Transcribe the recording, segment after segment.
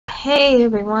Hey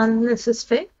everyone, this is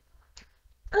Faye.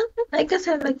 I guess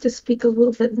I'd like to speak a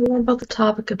little bit more about the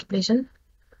topic of division.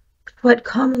 Quite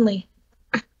commonly,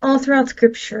 all throughout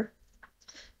Scripture,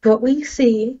 what we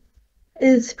see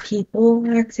is people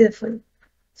actively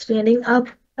standing up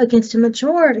against a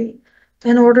majority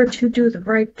in order to do the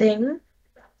right thing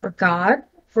for God,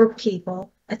 for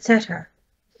people, etc.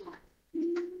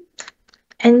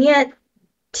 And yet,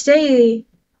 today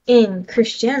in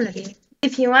Christianity,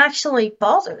 if you actually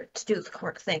bother to do the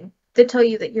correct thing, they tell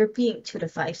you that you're being too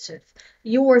divisive.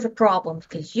 You're the problem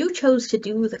because you chose to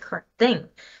do the correct thing.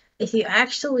 If you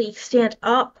actually stand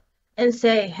up and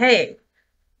say, hey,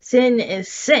 sin is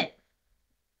sin,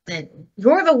 then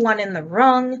you're the one in the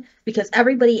wrong because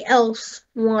everybody else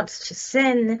wants to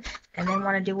sin and they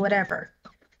want to do whatever.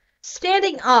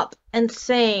 Standing up and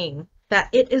saying that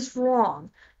it is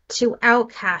wrong to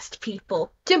outcast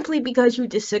people simply because you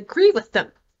disagree with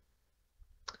them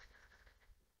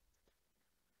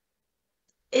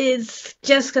is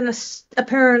just gonna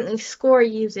apparently score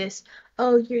you this,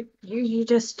 oh, you're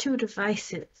just too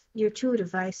divisive. You're too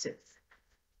divisive.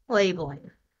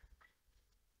 Labeling.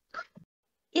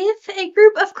 If a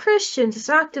group of Christians is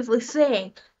actively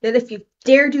saying that if you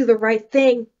dare do the right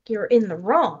thing, you're in the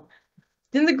wrong,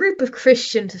 then the group of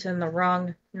Christians is in the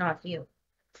wrong, not you.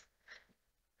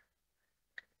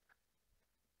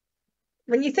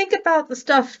 When you think about the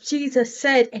stuff Jesus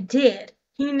said and did,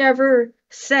 he never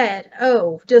said,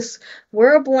 oh, just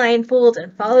wear a blindfold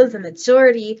and follow the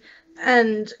majority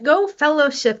and go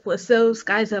fellowship with those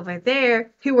guys over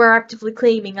there who were actively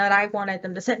claiming that I wanted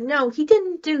them to sin. No, he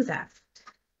didn't do that.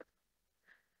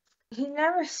 He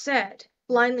never said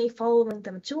blindly following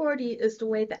the majority is the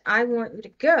way that I want you to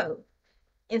go.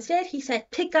 Instead, he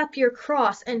said, pick up your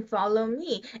cross and follow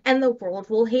me, and the world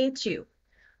will hate you.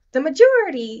 The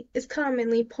majority is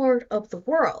commonly part of the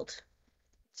world.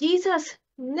 Jesus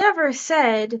never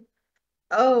said,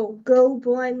 oh, go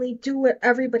blindly do what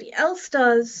everybody else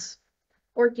does,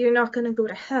 or you're not going to go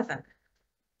to heaven.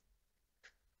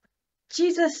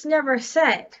 Jesus never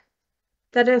said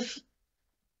that if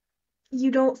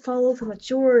you don't follow the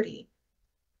majority,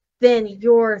 then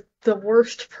you're the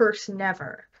worst person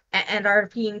ever and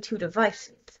are being too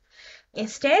divisive.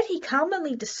 Instead, he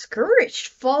commonly discouraged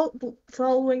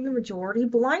following the majority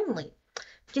blindly.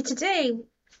 Yet today,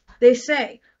 they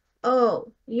say,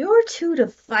 oh, you're too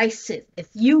divisive if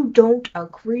you don't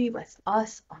agree with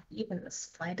us on even the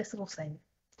slightest little thing.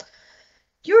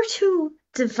 You're too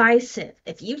divisive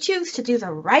if you choose to do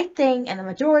the right thing and the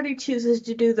majority chooses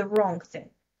to do the wrong thing.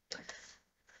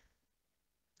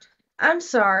 I'm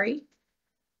sorry.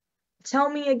 Tell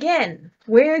me again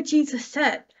where Jesus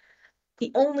said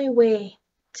the only way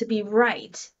to be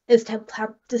right is to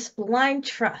have this blind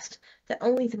trust that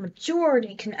only the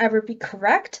majority can ever be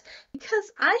correct,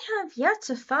 because I have yet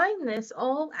to find this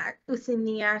all within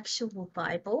the actual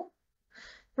Bible.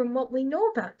 From what we know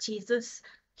about Jesus,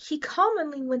 he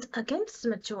commonly went against the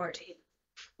majority.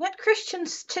 Yet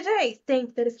Christians today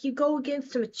think that if you go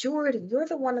against the majority, you're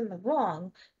the one in the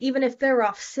wrong, even if they're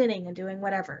off sinning and doing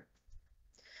whatever.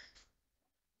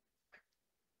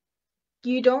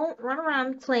 You don't run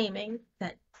around claiming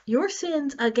that your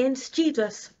sins against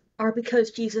Jesus are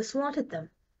because Jesus wanted them.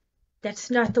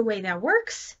 That's not the way that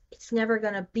works. It's never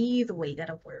going to be the way that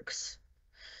it works.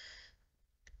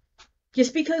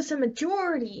 Just because the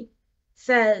majority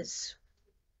says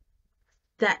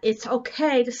that it's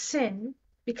okay to sin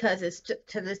because it's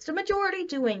the majority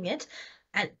doing it,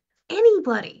 and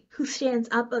anybody who stands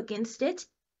up against it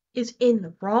is in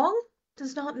the wrong,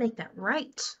 does not make that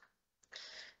right.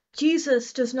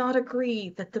 Jesus does not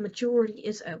agree that the majority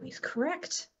is always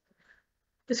correct.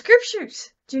 The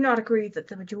scriptures do not agree that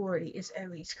the majority is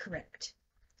always correct.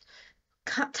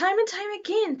 Time and time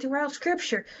again throughout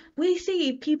scripture, we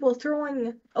see people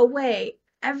throwing away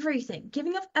everything,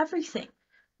 giving up everything,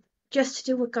 just to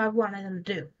do what God wanted them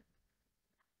to do.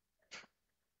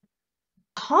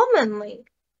 Commonly,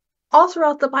 all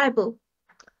throughout the Bible,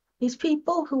 these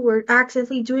people who were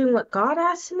actively doing what God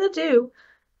asked them to do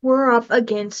were up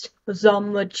against the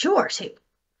majority.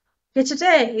 Yet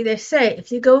today, they say,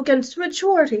 if you go against the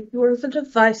majority, you're the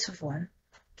divisive one.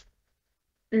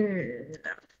 No.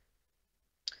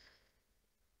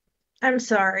 I'm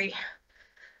sorry,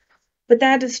 but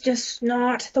that is just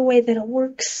not the way that it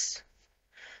works.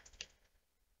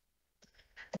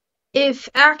 If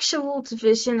actual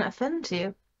division offends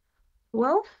you,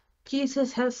 well,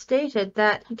 Jesus has stated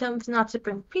that he comes not to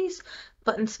bring peace,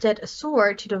 but instead a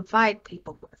sword to divide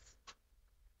people with.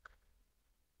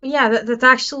 Yeah, that's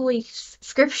actually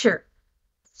scripture.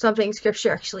 Something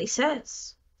scripture actually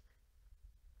says.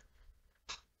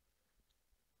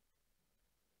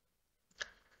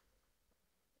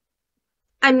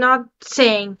 I'm not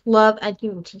saying love and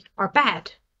unity are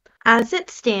bad. As it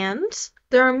stands,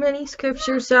 there are many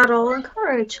scriptures that all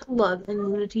encourage love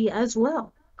and unity as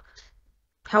well.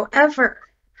 However,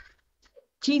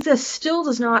 Jesus still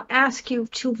does not ask you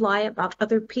to lie about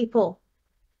other people.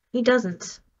 He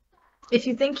doesn't. If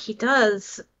you think he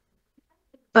does,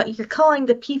 but you're calling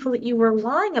the people that you were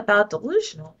lying about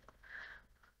delusional,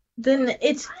 then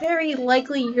it's very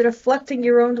likely you're deflecting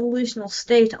your own delusional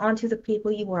state onto the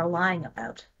people you are lying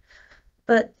about.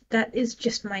 But that is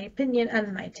just my opinion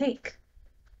and my take.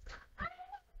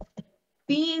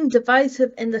 Being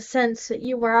divisive in the sense that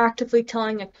you are actively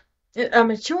telling a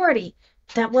majority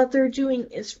that what they're doing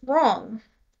is wrong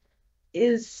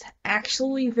is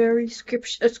actually a very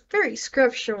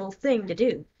scriptural thing to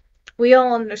do. We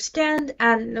all understand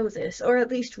and know this, or at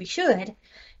least we should.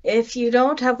 If you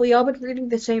don't, have we all been reading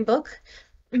the same book?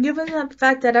 Given the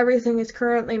fact that everything is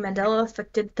currently Mandela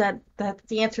affected, that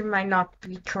the answer might not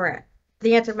be correct.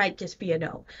 The answer might just be a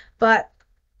no. But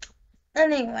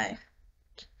anyway,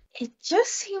 it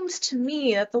just seems to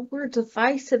me that the word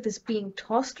divisive is being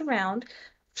tossed around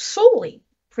solely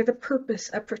for the purpose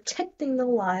of protecting the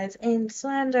lies and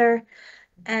slander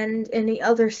and any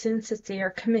other sins that they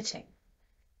are committing.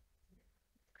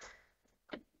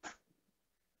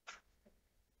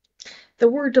 The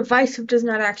word divisive does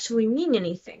not actually mean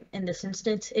anything in this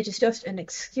instance. It is just an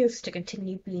excuse to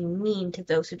continue being mean to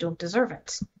those who don't deserve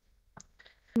it.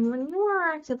 When you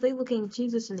are actively looking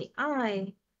Jesus in the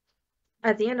eye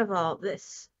at the end of all of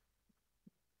this,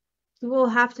 you will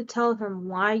have to tell him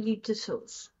why you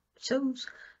chose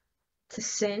to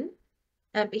sin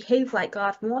and behave like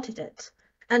God wanted it,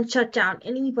 and shut down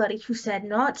anybody who said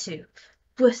not to,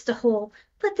 with the whole,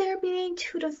 but they're being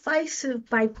too divisive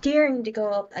by daring to go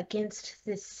up against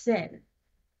this sin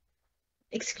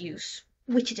excuse,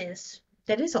 which it is.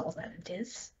 That is all that it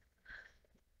is.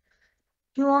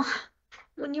 Well,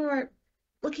 when you are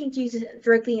looking Jesus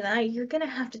directly in the eye, you're gonna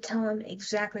have to tell him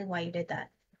exactly why you did that,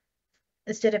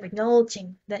 instead of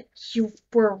acknowledging that you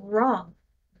were wrong,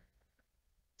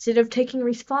 instead of taking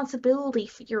responsibility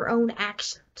for your own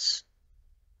actions.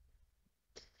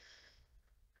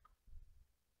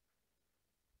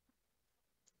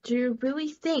 Do you really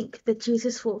think that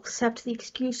Jesus will accept the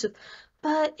excuse of,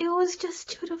 but it was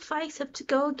just too divisive to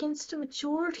go against a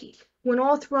majority, when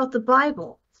all throughout the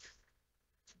Bible,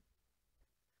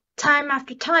 time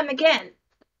after time again,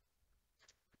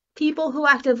 people who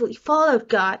actively followed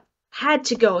God had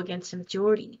to go against a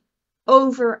majority,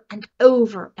 over and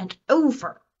over and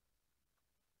over?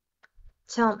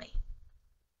 Tell me,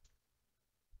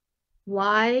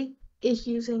 why is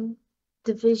using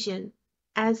division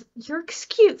as your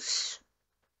excuse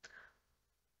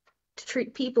to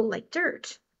treat people like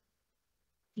dirt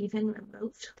even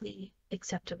remotely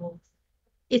acceptable?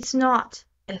 It's not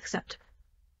acceptable.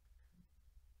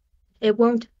 It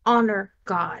won't honor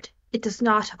God. It does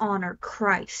not honor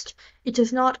Christ. It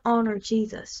does not honor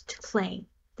Jesus to claim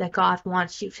that God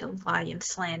wants you to lie and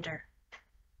slander.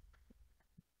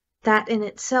 That in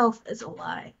itself is a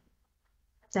lie.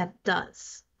 That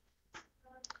does.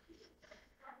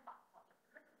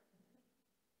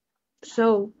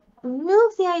 So,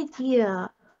 remove the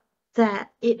idea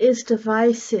that it is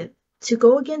divisive to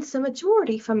go against the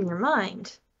majority from your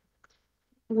mind,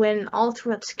 when all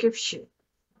throughout Scripture,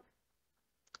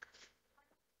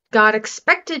 God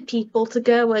expected people to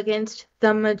go against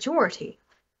the majority.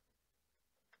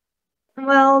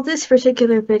 Well, this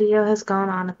particular video has gone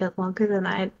on a bit longer than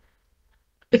I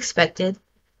expected,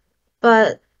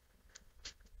 but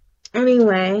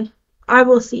anyway, I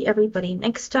will see everybody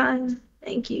next time.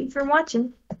 Thank you for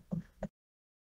watching.